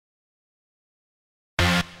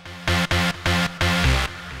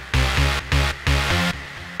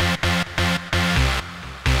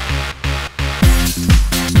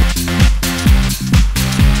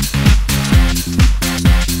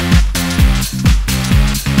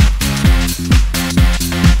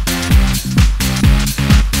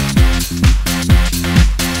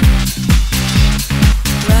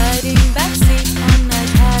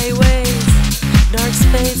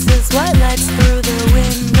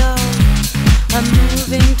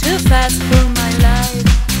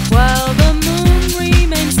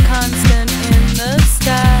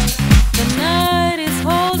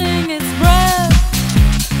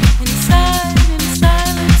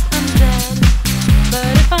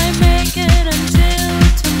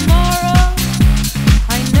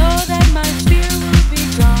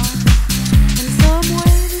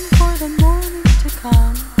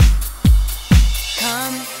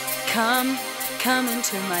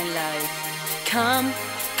my life. Come,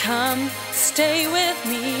 come, stay with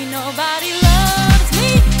me. Nobody loves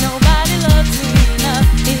me, nobody loves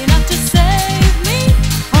me enough to save me.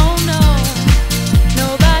 Oh no,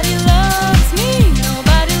 nobody loves me,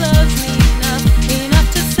 nobody loves me enough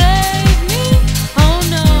to save me. Oh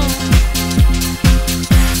no.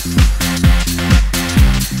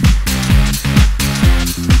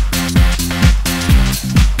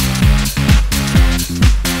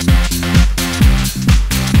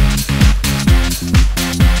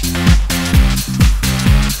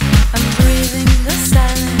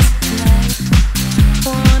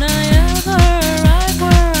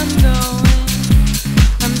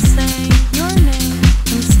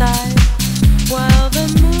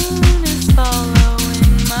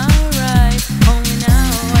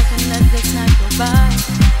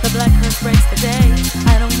 Breaks the day.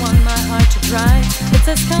 I don't want my heart to dry. It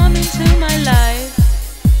says come into my life.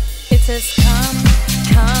 It says come,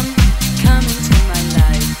 come, come into my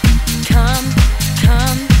life. Come,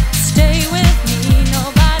 come, stay with me.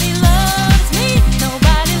 Nobody loves me,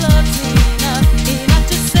 nobody loves me enough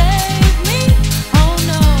to save me. Oh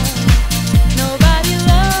no, nobody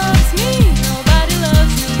loves me, nobody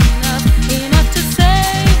loves me enough to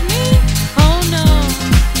save me. Oh no.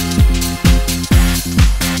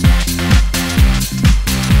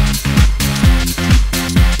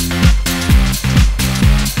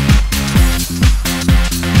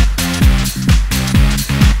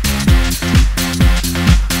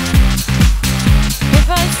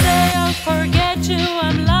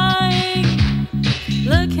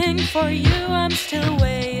 For you, I'm still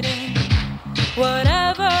waiting.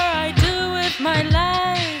 Whatever I do with my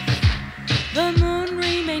life, the moon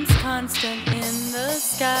remains constant in the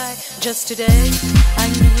sky. Just today, I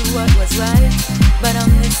knew what was right, but on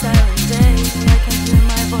this silent day, I can hear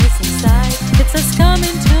my voice inside. It says come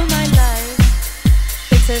into my life.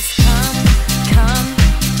 It says come, come.